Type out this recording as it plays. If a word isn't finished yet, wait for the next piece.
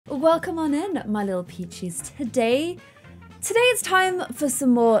Welcome on in, my little peaches. Today it's time for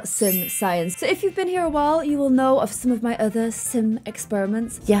some more sim science. So if you've been here a while, you will know of some of my other sim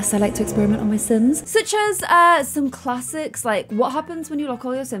experiments. Yes, I like to experiment on my sims, such as some classics like what happens when you lock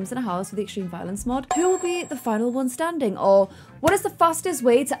all your sims in a house with the extreme violence mod? Who will be the final one standing? Or what is the fastest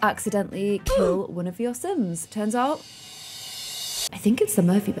way to accidentally kill one of your sims? Turns out, I think it's the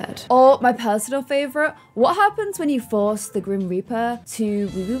Murphy bed. Or my personal favorite, what happens when you force the Grim Reaper to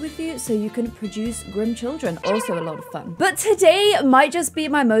woo-woo with you so you can produce grim children? Also a lot of fun. But today might just be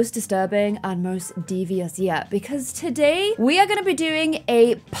my most disturbing and most devious yet, because today we are going to be doing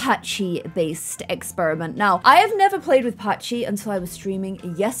a Patchy based experiment. Now, I have never played with Patchy until I was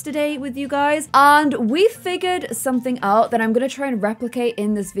streaming yesterday with you guys, and we figured something out that I'm going to try and replicate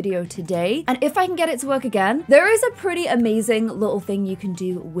in this video today. And if I can get it to work again, there is a pretty amazing little thing you can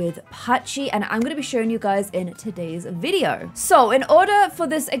do with Patchy, and I'm going to be showing you guys in today's video. So in order for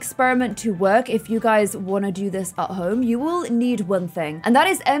this experiment to work, if you guys want to do this at home, you will need one thing, and that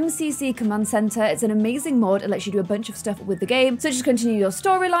is MCC Command Center. It's an amazing mod. It lets you do a bunch of stuff with the game, such as continue your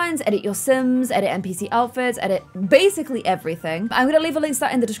storylines, edit your sims, edit NPC outfits, edit basically everything. I'm going to leave a link to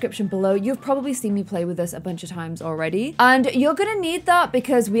that in the description below. You've probably seen me play with this a bunch of times already, and you're going to need that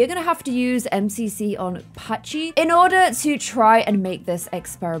because we're going to have to use MCC on Patchy in order to try and make this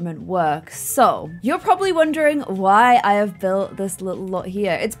experiment work. So you're probably wondering why I have built this little lot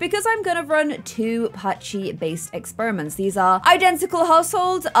here. It's because I'm gonna run two Patchy based experiments. These are identical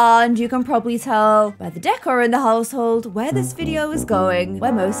households, and you can probably tell by the decor in the household where this video is going,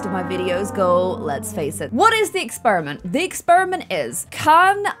 where most of my videos go, let's face it. What is the experiment? The experiment is,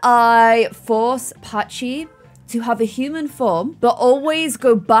 can I force Patchy to have a human form, but always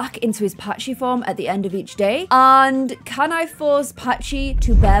go back into his Patchy form at the end of each day? And can I force Patchy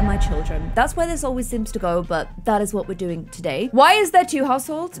to bear my children? That's where this always seems to go, but that is what we're doing today. Why is there two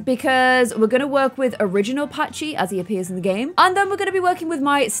households? Because we're going to work with original Patchy as he appears in the game, and then we're going to be working with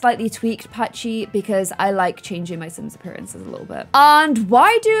my slightly tweaked Patchy because I like changing my Sims appearances a little bit. And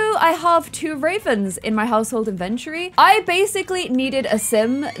why do I have two ravens in my household inventory? I basically needed a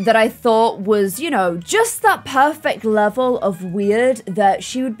sim that I thought was, you know, just that perfect level of weird that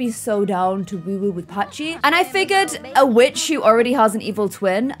she would be so down to woo-woo with Patchy. And I figured a witch who already has an evil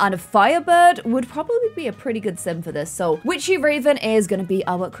twin and a firebird would probably be a pretty good sim for this. So Witchy Raven is going to be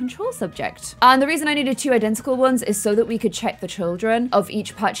our control subject. And the reason I needed two identical ones is so that we could check the children of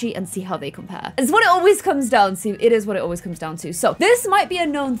each Patchy and see how they compare. It's what it always comes down to. It is what it always comes down to. So this might be a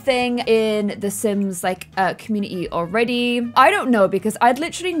known thing in the Sims community already. I don't know, because I'd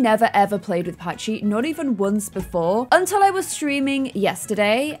literally never ever played with Patchy, not even once before, until I was streaming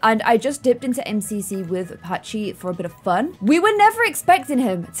yesterday, and I just dipped into MCC with Patchy for a bit of fun. We were never expecting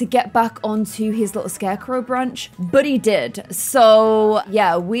him to get back onto his little scarecrow branch, but he did. So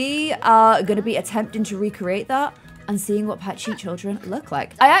yeah, we are going to be attempting to recreate that and seeing what Patchy children look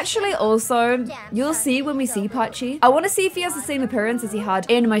like. I actually also, you'll see when we see Patchy, I want to see if he has the same appearance as he had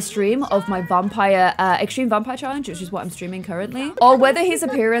in my stream of my vampire, extreme vampire challenge, which is what I'm streaming currently, or whether his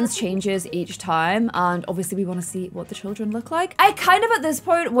appearance changes each time. And obviously we want to see what the children look like. I kind of at this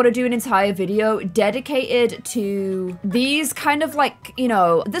point want to do an entire video dedicated to these kind of like, you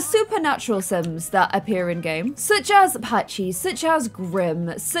know, the supernatural sims that appear in game, such as Patchy, such as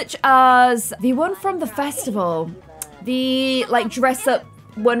Grim, such as the one from the festival, the like dress up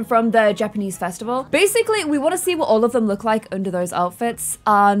one from the Japanese festival. Basically, we want to see what all of them look like under those outfits,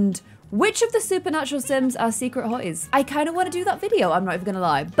 and which of the supernatural sims are secret hotties. I kind of want to do that video, I'm not even gonna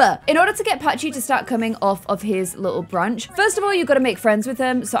lie. But in order to get Patchy to start coming off of his little branch, first of all, you've got to make friends with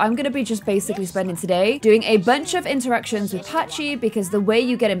him. So I'm gonna be just basically spending today doing a bunch of interactions with Patchy, because the way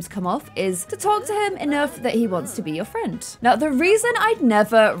you get him to come off is to talk to him enough that he wants to be your friend. Now, the reason I'd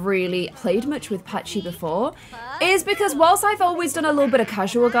never really played much with Patchy before is because whilst I've always done a little bit of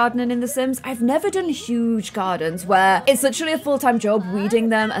casual gardening in The Sims, I've never done huge gardens where it's literally a full-time job weeding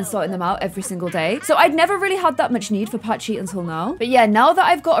them and sorting them out every single day. So I'd never really had that much need for Patchy until now. But yeah, now that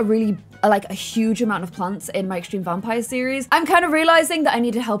I've got a huge amount of plants in my Extreme Vampire series, I'm kind of realizing that I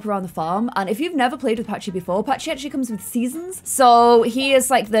needed help around the farm. And if you've never played with Patchy before, Patchy actually comes with seasons. So he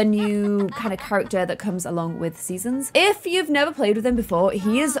is like the new kind of character that comes along with seasons. If you've never played with him before,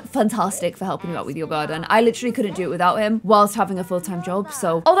 he is fantastic for helping you out with your garden. I literally couldn't do it without him whilst having a full-time job.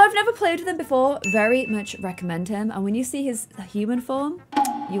 So although I've never played with him before, very much recommend him. And when you see his human form,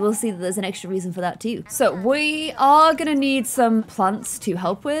 you will see that there's an extra reason for that too. So we are gonna need some plants to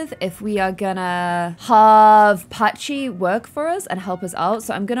help with. If we we are gonna have Patchy work for us and help us out.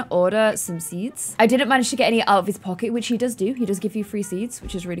 So I'm gonna order some seeds. I didn't manage to get any out of his pocket, which he does do. He does give you free seeds,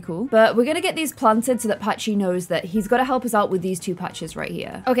 which is really cool. But we're gonna get these planted so that Patchy knows that he's got to help us out with these 2 patches right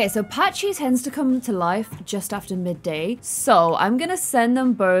here. Okay, so Patchy tends to come to life just after midday. So I'm gonna send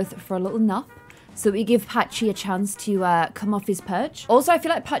them both for a little nap, so we give Patchy a chance to come off his perch. Also, I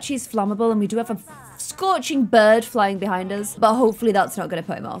feel like Patchy is flammable and we do have a scorching bird flying behind us, but hopefully that's not going to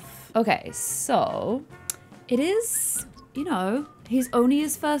put him off. Okay, so it is, you know, he's only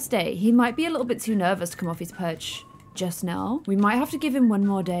his first day. He might be a little bit too nervous to come off his perch just now. We might have to give him 1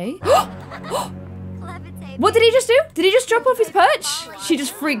 more day. What did he just do? Did he just drop off his perch? She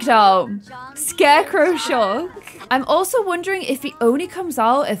just freaked out. Scarecrow shock. I'm also wondering if he only comes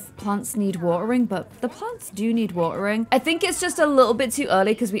out if plants need watering, but the plants do need watering. I think it's just a little bit too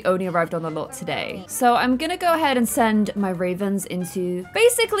early because we only arrived on the lot today. So I'm gonna go ahead and send my ravens into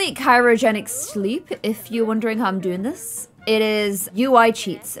basically cryogenic sleep, if you're wondering how I'm doing this. It is UI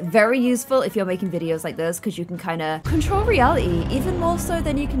cheats. Very useful if you're making videos like this because you can kind of control reality even more so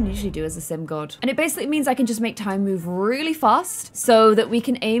than you can usually do as a sim god. And it basically means I can just make time move really fast so that we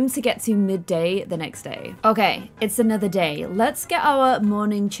can aim to get to midday the next day. Okay, it's another day. Let's get our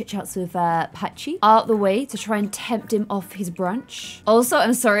morning chit chats with Patchy out the way to try and tempt him off his branch. Also,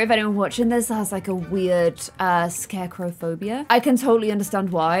 I'm sorry if anyone watching this has like a weird scarecrow phobia. I can totally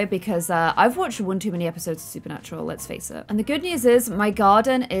understand why, because I've watched one too many episodes of Supernatural, let's face it. And the good news is my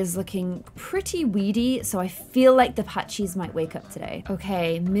garden is looking pretty weedy, so I feel like the Patchies might wake up today.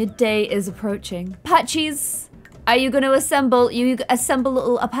 Okay, midday is approaching. Patchies, are you going to assemble? You assemble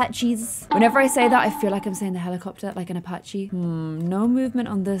little Apaches. Whenever I say that, I feel like I'm saying the helicopter, like an Apache. No movement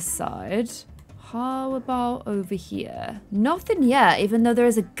on this side. How about over here? Nothing yet, even though there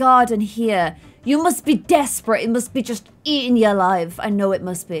is a garden here. You must be desperate. It must be just eating you alive. I know it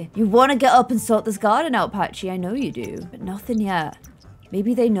must be. You want to get up and sort this garden out, Patchy. I know you do. But nothing yet.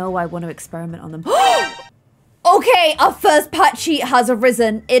 Maybe they know I want to experiment on them. Okay, our first Patchy has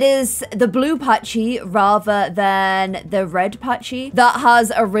arisen. It is the blue Patchy rather than the red Patchy that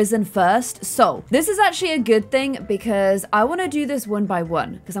has arisen first. So this is actually a good thing because I want to do this one by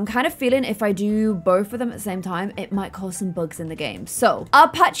one because I'm kind of feeling if I do both of them at the same time, it might cause some bugs in the game. So our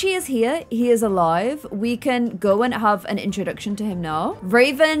Patchy is here. He is alive. We can go and have an introduction to him now.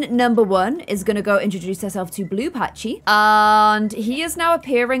 Raven number 1 is going to go introduce herself to blue Patchy, and he is now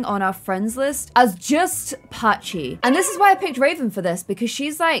appearing on our friends list as just Patchy. And this is why I picked Raven for this, because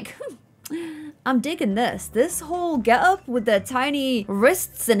she's like, I'm digging this. This whole getup with the tiny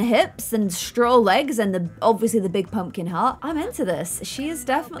wrists and hips and straw legs and obviously the big pumpkin heart. I'm into this. She is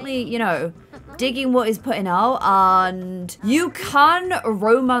definitely, you know, digging what he's putting out, and you can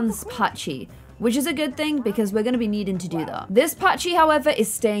romance Patchy, which is a good thing because we're going to be needing to do that. This Patchy, however,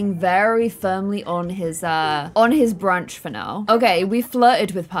 is staying very firmly on his branch for now. Okay, we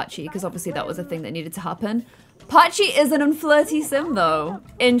flirted with Patchy because obviously that was a thing that needed to happen. Patchy is an unflirty sim though.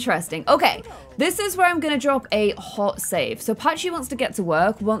 Interesting. Okay, this is where I'm going to drop a hot save. So Patchy wants to get to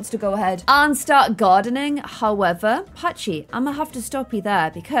work, wants to go ahead and start gardening. However, Patchy, I'm going to have to stop you there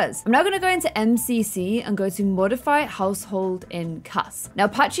because I'm now going to go into MCC and go to modify household in CAS. Now,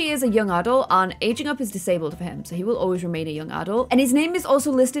 Patchy is a young adult and aging up is disabled for him, so he will always remain a young adult. And his name is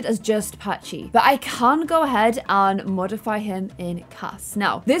also listed as just Patchy, but I can go ahead and modify him in CAS.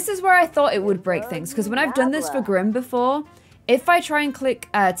 Now, this is where I thought it would break things because when I've done this for Grim before, if I try and click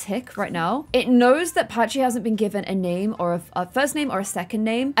tick right now, it knows that Patchy hasn't been given a name or a first name or a second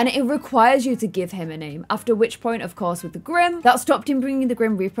name, and it requires you to give him a name. After which point, of course, with the Grim, that stopped him bringing the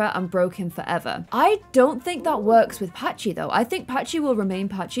Grim Reaper and broke him forever. I don't think that works with Patchy though. I think Patchy will remain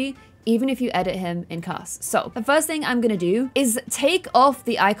Patchy even if you edit him in CAS. So the first thing I'm gonna do is take off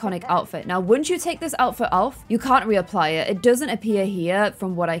the iconic outfit. Now, once you take this outfit off, you can't reapply it. It doesn't appear here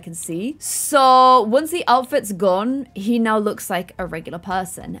from what I can see. So once the outfit's gone, he now looks like a regular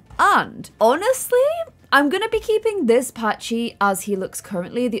person. And honestly, I'm going to be keeping this Patchy as he looks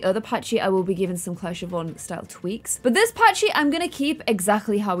currently. The other Patchy, I will be giving some Clare Siobhan style tweaks. But this Patchy, I'm going to keep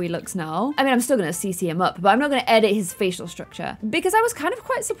exactly how he looks now. I mean, I'm still going to CC him up, but I'm not going to edit his facial structure. Because I was kind of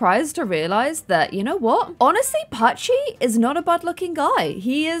quite surprised to realize that, you know what? Honestly, Patchy is not a bad looking guy.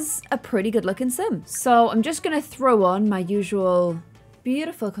 He is a pretty good looking sim. So I'm just going to throw on my usual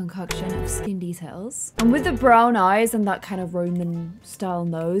beautiful concoction of skin details. And with the brown eyes and that kind of Roman style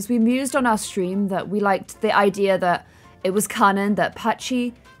nose, we mused on our stream that we liked the idea that it was canon that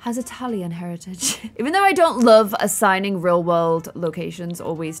Patchy has Italian heritage. Even though I don't love assigning real world locations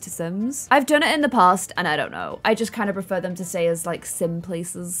always to Sims, I've done it in the past and I don't know. I just kind of prefer them to stay as like Sim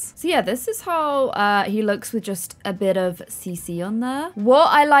places. So yeah, this is how he looks with just a bit of CC on there. What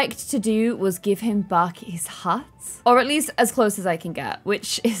I liked to do was give him back his hat, or at least as close as I can get,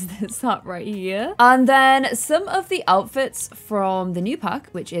 which is this hat right here. And then some of the outfits from the new pack,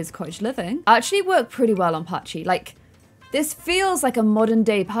 which is Cottage Living, actually work pretty well on Patchy. Like, this feels like a modern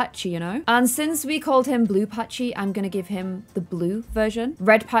day Patchy, you know? And since we called him Blue Patchy, I'm gonna give him the blue version.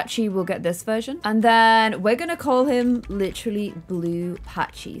 Red Patchy will get this version. And then we're gonna call him literally Blue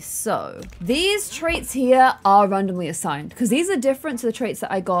Patchy. So these traits here are randomly assigned because these are different to the traits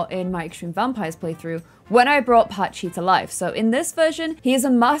that I got in my Extreme Vampires playthrough when I brought Patchy to life. So in this version, he is a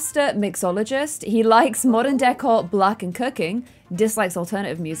master mixologist. He likes modern decor, black and cooking, dislikes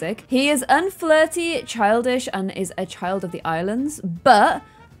alternative music. He is unflirty, childish, and is a child of the islands, but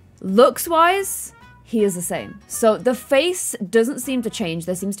looks-wise, he is the same. So the face doesn't seem to change.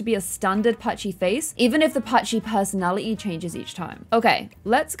 There seems to be a standard Patchy face, even if the Patchy personality changes each time. Okay,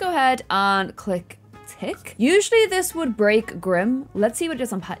 let's go ahead and click tick. Usually this would break Grim. Let's see what it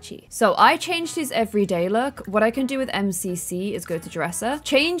does on Patchy. So I changed his everyday look. What I can do with MCC is go to dresser,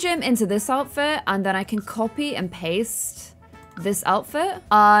 change him into this outfit, and then I can copy and paste this outfit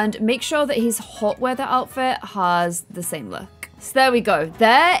and make sure that his hot weather outfit has the same look. So there we go.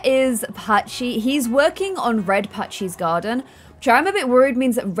 There is Patchy. He's working on Red Patchy's garden, which I'm a bit worried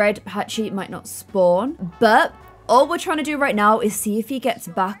means that Red Patchy might not spawn, but all we're trying to do right now is see if he gets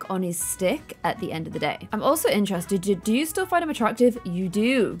back on his stick at the end of the day. I'm also interested, do you still find him attractive? You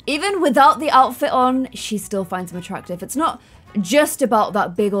do. Even without the outfit on, she still finds him attractive. It's not just about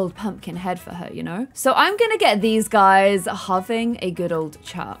that big old pumpkin head for her, you know? So I'm gonna get these guys having a good old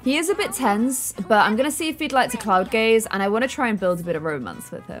chat. He is a bit tense, but I'm gonna see if he'd like to cloud gaze, and I wanna try and build a bit of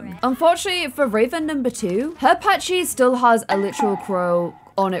romance with him. Unfortunately for Raven number 2, her Patchy still has a literal crow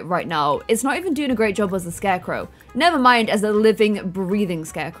on it right now. It's not even doing a great job as a scarecrow. Never mind as a living, breathing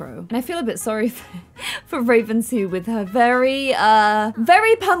scarecrow. And I feel a bit sorry for Raven 2 with her very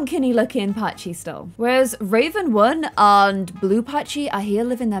pumpkin-y looking Patchy still. Whereas Raven 1 and Blue Patchy are here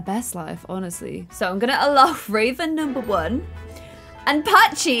living their best life, honestly. So I'm gonna allow Raven number 1 and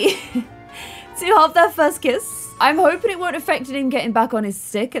Patchy to have their first kiss. I'm hoping it won't affect him getting back on his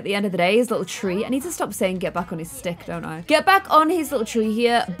stick at the end of the day, his little tree. I need to stop saying get back on his stick, don't I? Get back on his little tree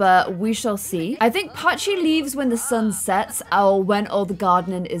here, but we shall see. I think Patchy leaves when the sun sets or when all the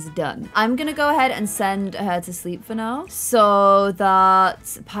gardening is done. I'm gonna go ahead and send her to sleep for now so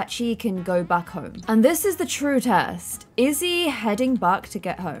that Patchy can go back home. And this is the true test. Is he heading back to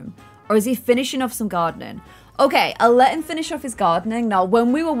get home? Or is he finishing off some gardening? Okay, I'll let him finish off his gardening. Now,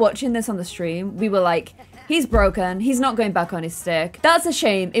 when we were watching this on the stream, we were like, he's broken. He's not going back on his stick. That's a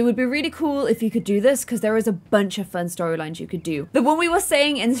shame. It would be really cool if you could do this because there is a bunch of fun storylines you could do. The one we were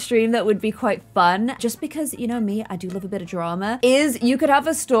saying in stream that would be quite fun, just because, you know me, I do love a bit of drama, is you could have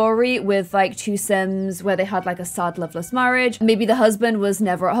a story with like 2 Sims where they had like a sad, loveless marriage. Maybe the husband was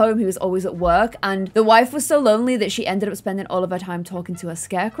never at home. He was always at work. And the wife was so lonely that she ended up spending all of her time talking to her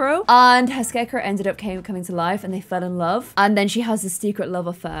scarecrow. And her scarecrow ended up coming to life and they fell in love. And then she has this secret love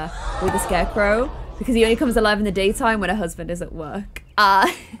affair with the scarecrow, because he only comes alive in the daytime when her husband is at work.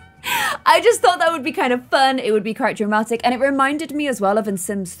 I just thought that would be kind of fun. It would be quite dramatic. And it reminded me as well of in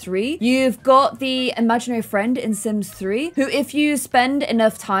Sims 3. You've got the imaginary friend in Sims 3, who if you spend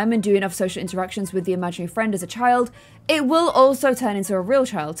enough time and do enough social interactions with the imaginary friend as a child, it will also turn into a real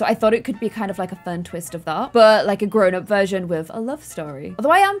child. So I thought it could be kind of like a fun twist of that, but like a grown-up version with a love story.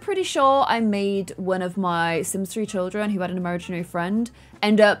 Although I am pretty sure I made one of my Sims 3 children who had an imaginary friend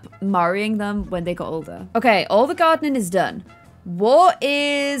end up marrying them when they got older. Okay, all the gardening is done. What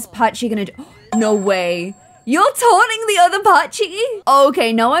is Patchy gonna do? No way. You're taunting the other Patchy?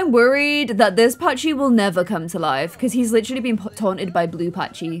 Okay, now I'm worried that this Patchy will never come to life because he's literally been taunted by Blue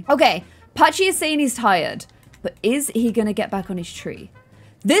Patchy. Okay, Patchy is saying he's tired, but is he gonna get back on his tree?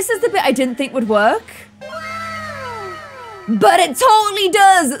 This is the bit I didn't think would work. But it totally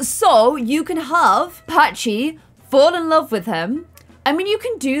does! So you can have Patchy fall in love with him. I mean, you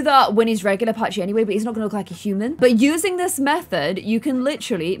can do that when he's regular Patchy anyway, but he's not going to look like a human. But using this method, you can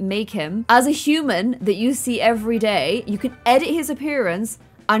literally make him as a human that you see every day. You can edit his appearance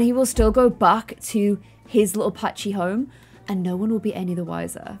and he will still go back to his little Patchy home. and no one will be any the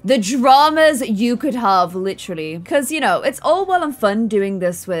wiser. The dramas you could have, literally. Because, you know, it's all well and fun doing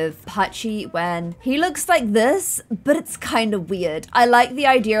this with Patchy when he looks like this, but it's kind of weird. I like the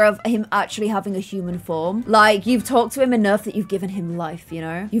idea of him actually having a human form. Like, you've talked to him enough that you've given him life, you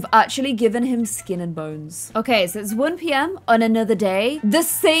know? You've actually given him skin and bones. Okay, so it's 1 p.m. on another day. The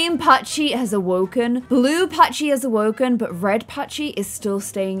same Patchy has awoken. Blue Patchy has awoken, but red Patchy is still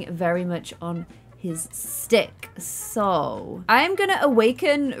staying very much on his stick. So I'm gonna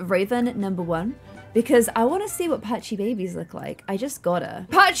awaken Raven number 1 because I want to see what Patchy babies look like. I just gotta.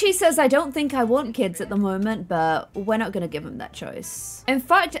 Patchy says, I don't think I want kids at the moment, but we're not gonna give him that choice. In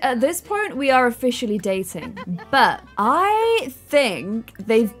fact, at this point, we are officially dating. But I think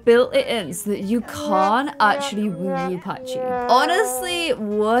they've built it in so that you can't actually woo-woo Patchy. Honestly,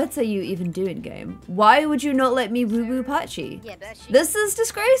 what are you even doing, game? Why would you not let me woo-woo Patchy? This is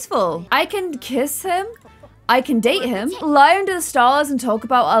disgraceful. I can kiss him. I can date him, lie under the stars and talk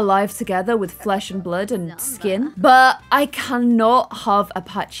about our life together with flesh and blood and skin, but I cannot have a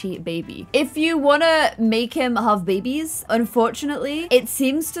Patchy baby. If you want to make him have babies, unfortunately, it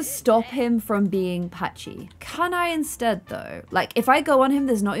seems to stop him from being Patchy. Can I instead though? Like if I go on him,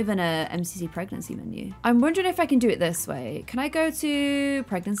 there's not even a MCC pregnancy menu. I'm wondering if I can do it this way. Can I go to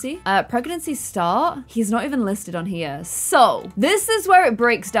pregnancy? Pregnancy start. He's not even listed on here. So this is where it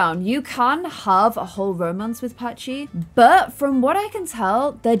breaks down. You can have a whole romance with Patchy, but from what I can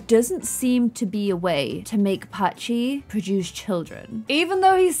tell, there doesn't seem to be a way to make Patchy produce children, even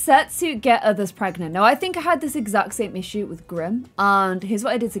though he's set to get others pregnant. Now, I think I had this exact same issue with Grim, and here's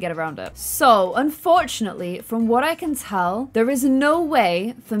what I did to get around it. So, unfortunately, from what I can tell, there is no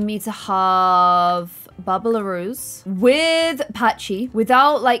way for me to have Babalaroo's with Patchy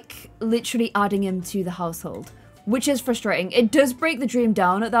without, like, literally adding him to the household, which is frustrating. It does break the dream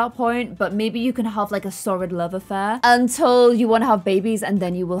down at that point, but maybe you can have like a solid love affair until you want to have babies and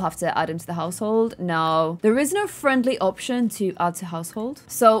then you will have to add him to the household. Now, there is no friendly option to add to household.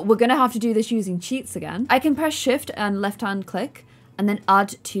 So we're going to have to do this using cheats again. I can press shift and left hand click and then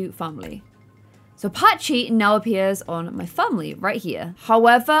add to family. So Patchy now appears on my family right here.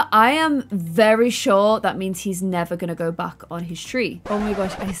 However, I am very sure that means he's never gonna go back on his tree. Oh my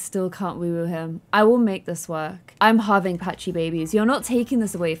gosh, I still can't woo-woo him. I will make this work. I'm having Patchy babies. You're not taking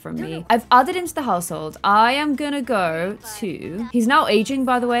this away from me. I've added him to the household. I am gonna go to... He's now aging,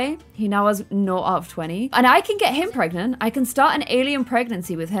 by the way. He now has 0 out of 20. And I can get him pregnant. I can start an alien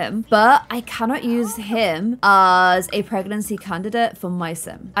pregnancy with him, but I cannot use him as a pregnancy candidate for my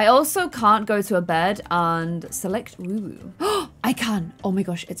sim. I also can't go to a bed and select woo-woo. I can. Oh my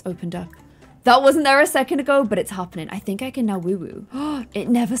gosh, it's opened up. That wasn't there a second ago, but it's happening. I think I can now woo-woo. It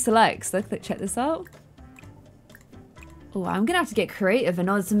never selects. Look, check this out. Oh, I'm gonna have to get creative in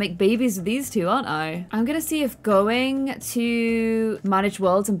order to make babies with these two, aren't I? I'm gonna see if going to manage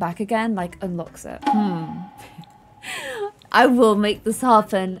worlds and back again, like, unlocks it. I will make this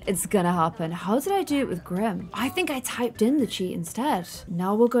happen. It's gonna happen. How did I do it with Grim? I think I typed in the cheat instead.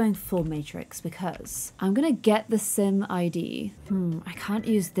 Now we're going full matrix because I'm gonna get the sim ID. I can't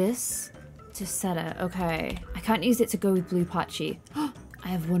use this to set it. Okay. I can't use it to go with blue Patchy. I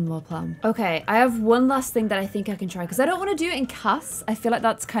have one more plan. Okay, I have one last thing that I think I can try because I don't want to do it in CAS. I feel like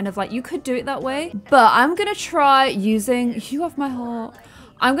that's kind of like, you could do it that way, but I'm gonna try using, you have my heart.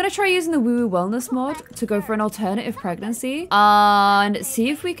 I'm gonna try using the woo-woo wellness mod to go for an alternative pregnancy and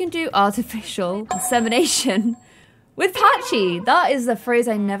see if we can do artificial insemination with Patchy. That is a phrase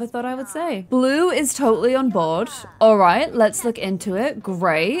I never thought I would say. Blue is totally on board. All right, let's look into it.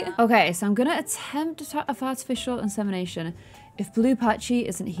 Great. Okay, so I'm gonna attempt artificial insemination. If blue Patchy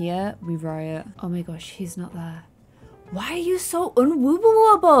isn't here, we riot. Oh my gosh, he's not there. Why are you so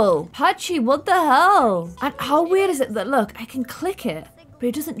unwoo-wooable? Patchy, what the hell? And how weird is it that, look, I can click it, but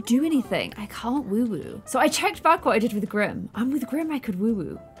it doesn't do anything. I can't woo-woo. So I checked back what I did with Grim. And with Grim, I could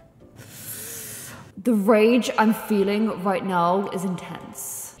woo-woo. The rage I'm feeling right now is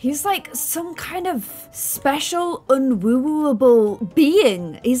intense. He's like some kind of special, unwoo-wooable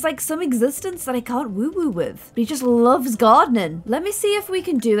being. He's like some existence that I can't woo-woo with. But he just loves gardening. Let me see if we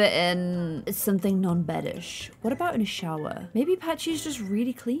can do it in something non-beddish. What about in a shower? Maybe Patchy's just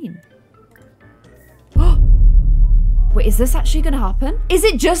really clean. Wait, is this actually gonna happen? Is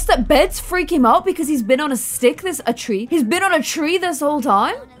it just that beds freak him out because he's been on a stick, a tree? He's been on a tree this whole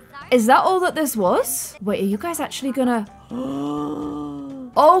time? Is that all that this was? Wait, are you guys actually gonna...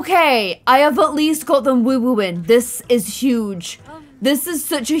 Okay, I have at least got them woo-wooing. This is huge. This is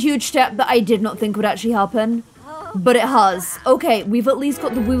such a huge step that I did not think would actually happen. But it has. Okay, we've at least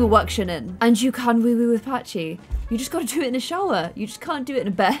got the woo-woo action in. And you can woo-woo with Patchy. You just gotta do it in a shower. You just can't do it in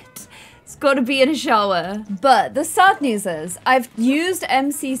a bed. It's gotta be in a shower. But the sad news is, I've used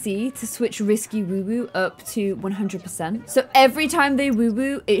MCC to switch Risky Woo Woo up to 100%. So every time they woo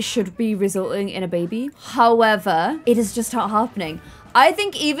woo, it should be resulting in a baby. However, it is just not happening. I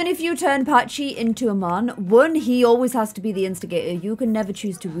think even if you turn Patchy into a man, one, he always has to be the instigator. You can never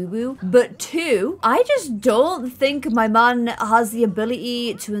choose to woo-woo. But two, I just don't think my man has the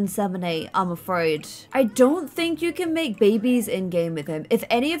ability to inseminate, I'm afraid. I don't think you can make babies in-game with him. If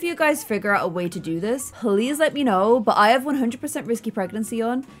any of you guys figure out a way to do this, please let me know. But I have 100% risky pregnancy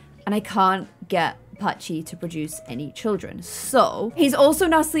on, and I can't get Patchy to produce any children. So he's also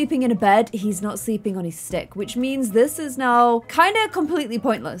now sleeping in a bed. He's not sleeping on his stick, which means this is now kind of completely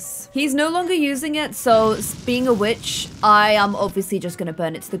pointless. He's no longer using it. So being a witch, I am obviously just going to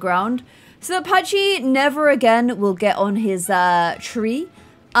burn it to the ground so that Patchy never again will get on his tree.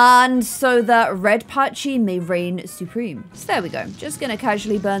 And so that Red Patchy may reign supreme. So there we go. Just going to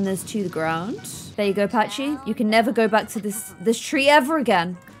casually burn this to the ground. There you go, Patchy. You can never go back to this tree ever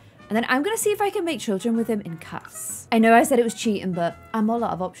again. And then I'm going to see if I can make children with him in CAS. I know I said it was cheating, but I'm all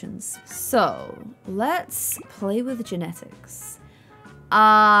out of options. So let's play with genetics.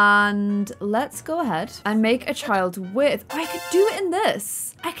 And let's go ahead and make a child with... I could do it in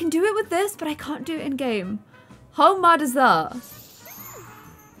this. I can do it with this, but I can't do it in game. How mad is that?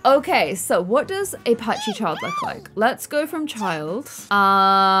 Okay, so what does a Patchy child look like? Let's go from child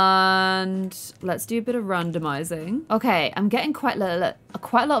and let's do a bit of randomizing. Okay, I'm getting quite a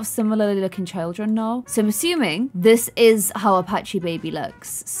lot of similarly looking children now. So I'm assuming this is how a Patchy baby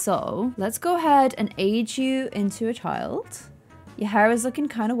looks. So let's go ahead and age you into a child. Your hair is looking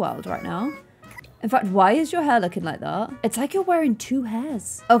kind of wild right now. In fact, why is your hair looking like that? It's like you're wearing two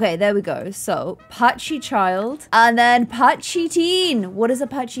hairs. Okay, there we go. So, Patchy child. And then Patchy teen. What is a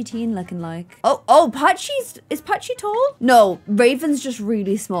Patchy teen looking like? Oh, is Patchy tall? No, Raven's just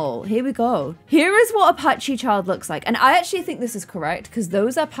really small. Here we go. Here is what a Patchy child looks like. And I actually think this is correct because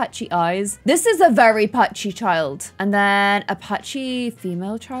those are Patchy eyes. This is a very Patchy child. And then a Patchy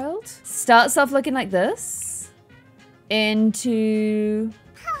female child. Starts off looking like this. Into...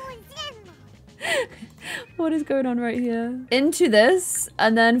 What is going on right here? Into this,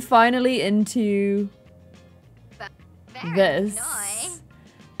 and then finally into this.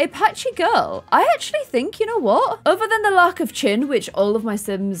 A Patchy girl. I actually think, you know what? Other than the lack of chin, which all of my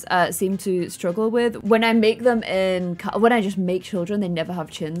Sims seem to struggle with, when I make them when I just make children, they never have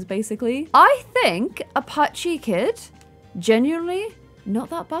chins, basically. I think a Patchy kid, genuinely,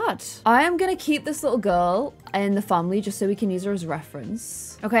 not that bad. I am gonna keep this little girl in the family just so we can use her as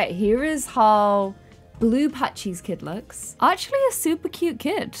reference. Okay, here is how Blue Patchy's kid looks. Actually a super cute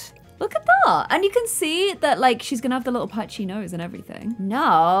kid. Look at that. And you can see that like she's gonna have the little Patchy nose and everything.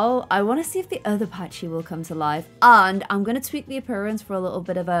 Now, I wanna see if the other Patchy will come to life. And I'm gonna tweak the appearance for a little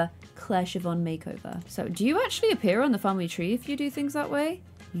bit of a Clare Siobhan makeover. So do you actually appear on the family tree if you do things that way?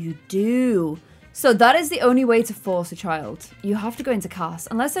 You do. So that is the only way to force a child. You have to go into CAS.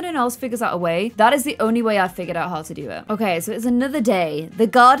 Unless anyone else figures out a way, that is the only way I figured out how to do it. Okay, so it's another day. The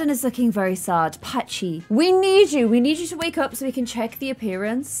garden is looking very sad. Patchy, we need you. We need you to wake up so we can check the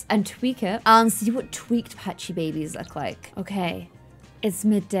appearance and tweak it and see what tweaked Patchy babies look like. Okay. It's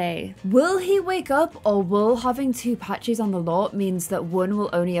midday. Will he wake up, or will having two Patchies on the lot means that one will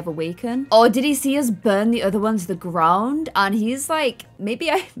only ever waken? Or did he see us burn the other one to the ground and he's like,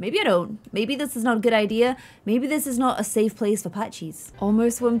 maybe I don't. Maybe this is not a good idea. Maybe this is not a safe place for Patchies.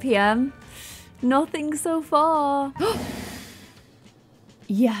 Almost 1 p.m. Nothing so far.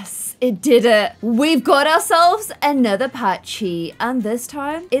 Yes, it did it. We've got ourselves another Patchy. And this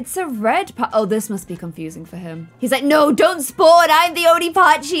time, it's a red Oh, this must be confusing for him. He's like, no, don't spawn. I'm the only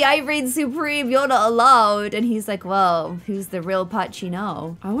Patchy. I reign supreme. You're not allowed. And he's like, well, who's the real Patchy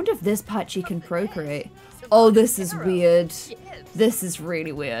now? I wonder if this Patchy can procreate. Oh, this is weird. This is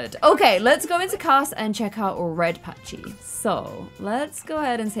really weird. Okay, let's go into CAS and check out Red Patchy. So let's go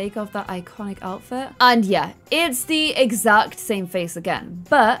ahead and take off that iconic outfit. And yeah, it's the exact same face again,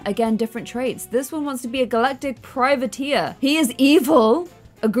 but again, different traits. This one wants to be a galactic privateer. He is evil,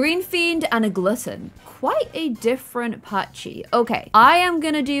 a green fiend, and a glutton. Quite a different Patchy. Okay, I am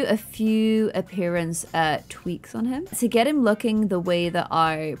gonna do a few appearance tweaks on him to get him looking the way that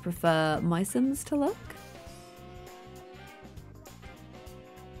I prefer my Sims to look.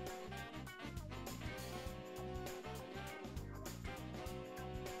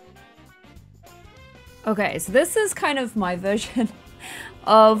 Okay, so this is kind of my version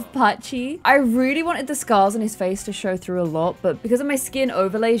of Patchy. I really wanted the scars on his face to show through a lot, but because of my skin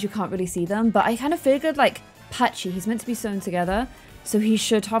overlays, you can't really see them. But I kind of figured like Patchy, he's meant to be sewn together, so he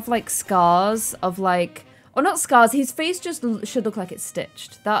should have like scars of like Or not scars, his face just should look like it's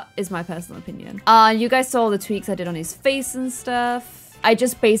stitched. That is my personal opinion. You guys saw the tweaks I did on his face and stuff. I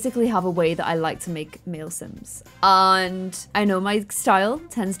just basically have a way that I like to make male Sims. And I know my style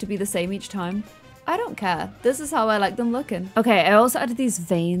tends to be the same each time. I don't care. This is how I like them looking. Okay, I also added these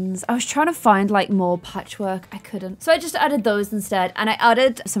veins. I was trying to find like more patchwork. I couldn't. So I just added those instead. And I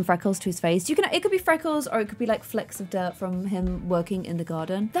added some freckles to his face. It could be freckles or it could be like flecks of dirt from him working in the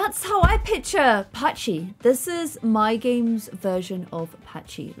garden. That's how I picture Patchy. This is my game's version of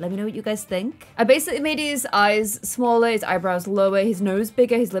Patchy. Let me know what you guys think. I basically made his eyes smaller, his eyebrows lower, his nose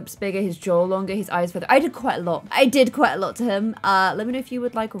bigger, his lips bigger, his jaw longer, his eyes further. I did quite a lot. I did quite a lot to him. Let me know if you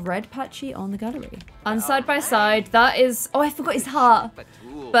would like red Patchy on the gallery. And side by side, that is... Oh, I forgot his heart.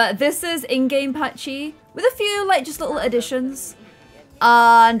 But this is in-game Patchy with a few, like, just little additions.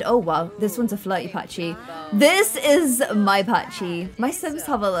 And, oh, wow. This one's a flirty Patchy. This is my Patchy. My Sims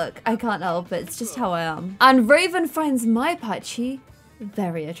have a look. I can't help it. It's just how I am. And Raven finds my Patchy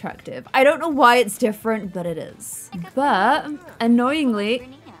very attractive. I don't know why it's different, but it is. But, annoyingly,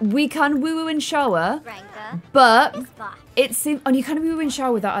 we can woo-woo in shower, but it seems, and you can woo-woo in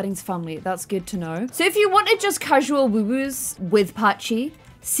shower without adding to family. That's good to know. So if you wanted just casual woo-woos with Patchy,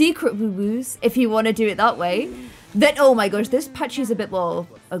 secret woo-woos, if you want to do it that way, then, oh my gosh, this Patchy is a bit more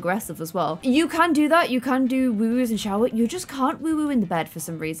aggressive as well. You can do that. You can do woo-woos in shower. You just can't woo-woo in the bed for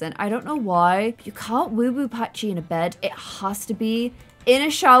some reason. I don't know why. You can't woo-woo Patchy in a bed. It has to be in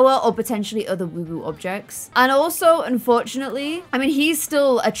a shower or potentially other woo-woo objects. And also, unfortunately, I mean, he's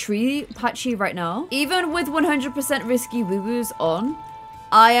still a tree Patchy right now. Even with 100% risky woo-woos on,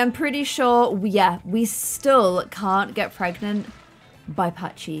 I am pretty sure, we still can't get pregnant by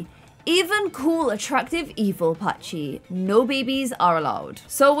Patchy. Even cool, attractive, evil Patchy, no babies are allowed.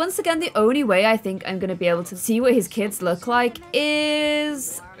 So once again, the only way I think I'm gonna be able to see what his kids look like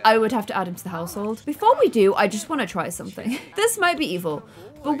is I would have to add him to the household. Before we do, I just want to try something. This might be evil,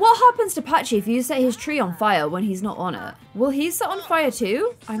 but what happens to Patchy if you set his tree on fire when he's not on it? Will he set on fire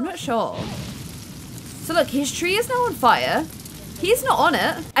too? I'm not sure. So look, his tree is now on fire. He's not on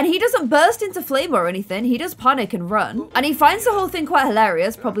it, and he doesn't burst into flame or anything. He does panic and run, and he finds the whole thing quite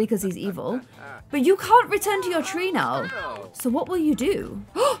hilarious, probably because he's evil. But you can't return to your tree now. So what will you do?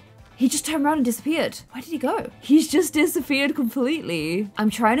 He just turned around and disappeared. Where did he go? He's just disappeared completely.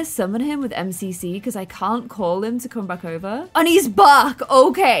 I'm trying to summon him with MCC because I can't call him to come back over. And he's back.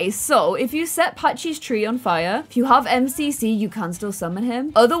 Okay, so if you set Patchy's tree on fire, if you have MCC, you can still summon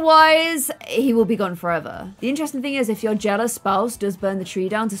him. Otherwise, he will be gone forever. The interesting thing is if your jealous spouse does burn the tree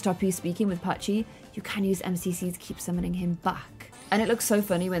down to stop you speaking with Patchy, you can use MCC to keep summoning him back. And it looks so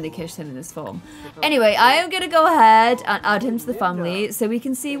funny when they kiss him in this form. Anyway, I am going to go ahead and add him to the family so we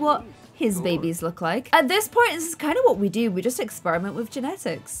can see what his babies look like. At this point, this is kind of what we do. We just experiment with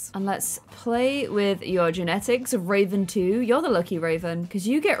genetics. And let's play with your genetics. Raven 2, you're the lucky Raven because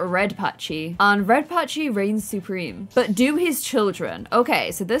you get red Patchy. And red Patchy reigns supreme. But do his children.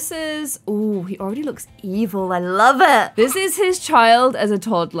 Okay, so this is... Ooh, he already looks evil. I love it. This is his child as a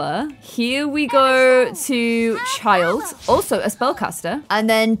toddler. Here we go to child, also a spellcaster. And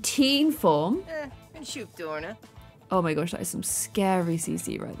then teen form. Oh my gosh, that is some scary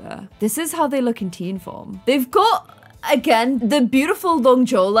CC right there. This is how they look in teen form. They've got, again, the beautiful long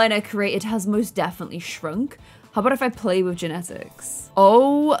jawline I created has most definitely shrunk. How about if I play with genetics?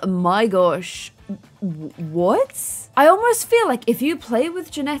 Oh my gosh. What? I almost feel like if you play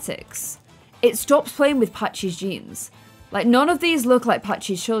with genetics, it stops playing with Patchy's genes. Like none of these look like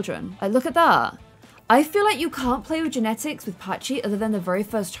Patchy's children. Like look at that. I feel like you can't play with genetics with Patchy other than the very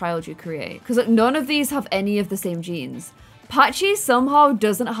first child you create. Because like none of these have any of the same genes. Patchy somehow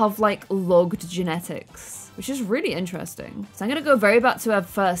doesn't have like logged genetics, which is really interesting. So I'm gonna go very back to our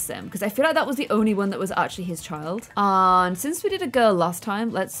first sim because I feel like that was the only one that was actually his child. And since we did a girl last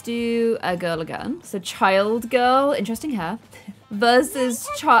time, let's do a girl again. So child girl, interesting hair, versus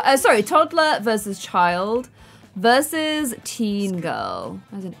toddler versus child. Versus teen girl.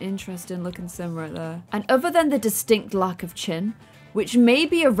 That's an interesting looking sim right there. And other than the distinct lack of chin, which may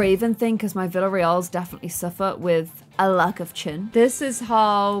be a Raven thing because my Villarreals definitely suffer with a lack of chin. This is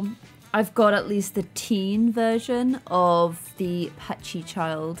how I've got at least the teen version of the Patchy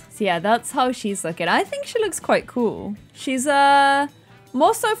child. So yeah, that's how she's looking. I think she looks quite cool. She's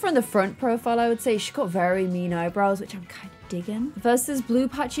more so from the front profile, I would say. She's got very mean eyebrows, which I'm kind of digging. Versus blue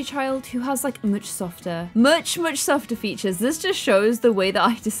Patchy child who has like much softer features. This just shows the way that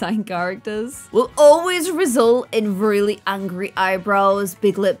I design characters will always result in really angry eyebrows,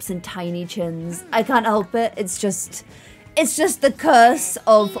 big lips and tiny chins. I can't help it. It's It's just the curse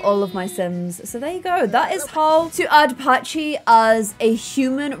of all of my Sims. So there you go. That is how to add Patchy as a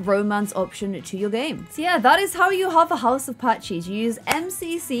human romance option to your game. So yeah, that is how you have a house of Patchys. You use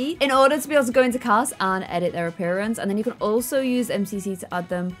MCC in order to be able to go into cast and edit their appearance. And then you can also use MCC to add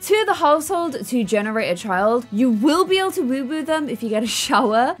them to the household to generate a child. You will be able to woo-woo them if you get a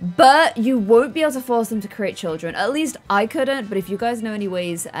shower, but you won't be able to force them to create children. At least I couldn't, but if you guys know any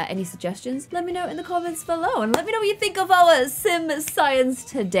ways, any suggestions, let me know in the comments below. And let me know what you think of our sim science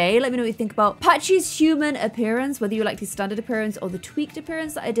today. Let me know what you think about Patchy's human appearance, whether you like the standard appearance or the tweaked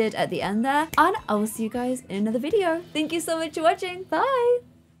appearance that I did at the end there. And I will see you guys in another video. Thank you so much for watching. Bye.